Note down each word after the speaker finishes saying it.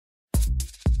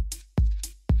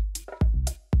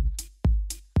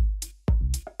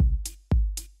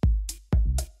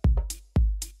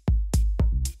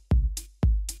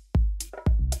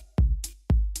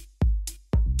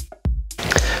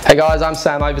Hey guys, I'm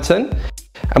Sam Overton,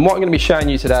 and what I'm going to be showing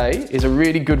you today is a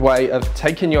really good way of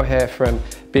taking your hair from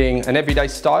being an everyday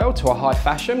style to a high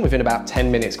fashion within about 10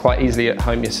 minutes, quite easily at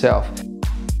home yourself.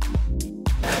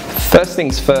 First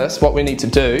things first, what we need to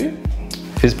do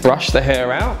is brush the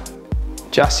hair out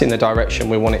just in the direction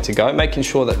we want it to go, making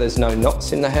sure that there's no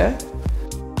knots in the hair.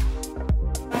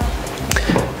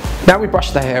 Now we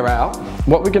brush the hair out,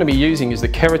 what we're going to be using is the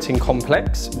Keratin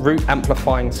Complex Root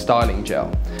Amplifying Styling Gel.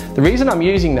 The reason I'm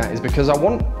using that is because I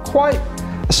want quite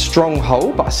a strong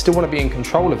hold, but I still want to be in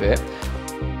control of it.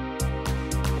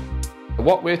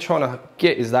 What we're trying to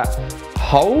get is that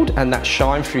hold and that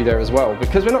shine through there as well.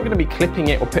 Because we're not going to be clipping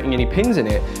it or putting any pins in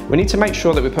it, we need to make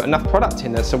sure that we put enough product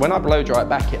in there so when I blow dry it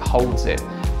back, it holds it.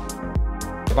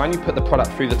 I've only put the product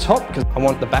through the top because I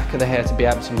want the back of the hair to be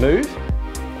able to move.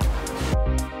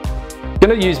 I'm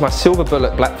going to use my Silver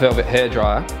Bullet Black Velvet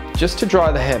hairdryer just to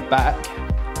dry the hair back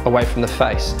away from the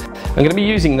face. I'm going to be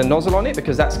using the nozzle on it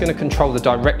because that's going to control the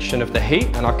direction of the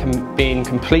heat, and I can be in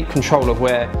complete control of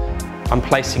where I'm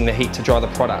placing the heat to dry the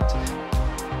product.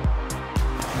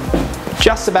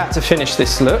 Just about to finish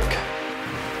this look.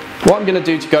 What I'm going to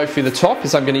do to go through the top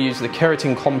is I'm going to use the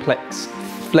Keratin Complex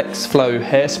Flex Flow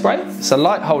hairspray. It's a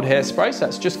light hold hairspray, so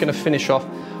that's just going to finish off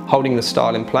holding the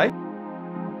style in place.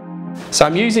 So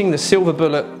I'm using the Silver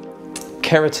Bullet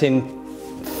Keratin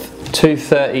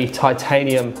 230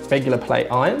 titanium regular plate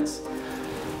irons.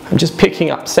 I'm just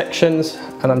picking up sections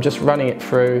and I'm just running it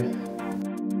through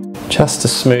just to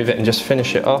smooth it and just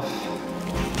finish it off.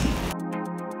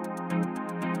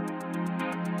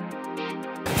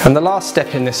 And the last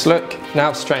step in this look, now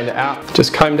I've straightened it out,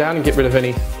 just comb down and get rid of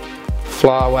any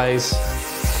flyaways.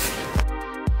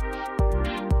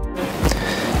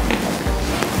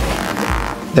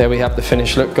 There we have the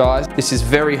finished look, guys. This is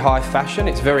very high fashion,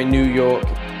 it's very New York.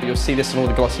 You'll see this in all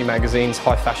the glossy magazines,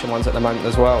 high fashion ones at the moment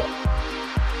as well.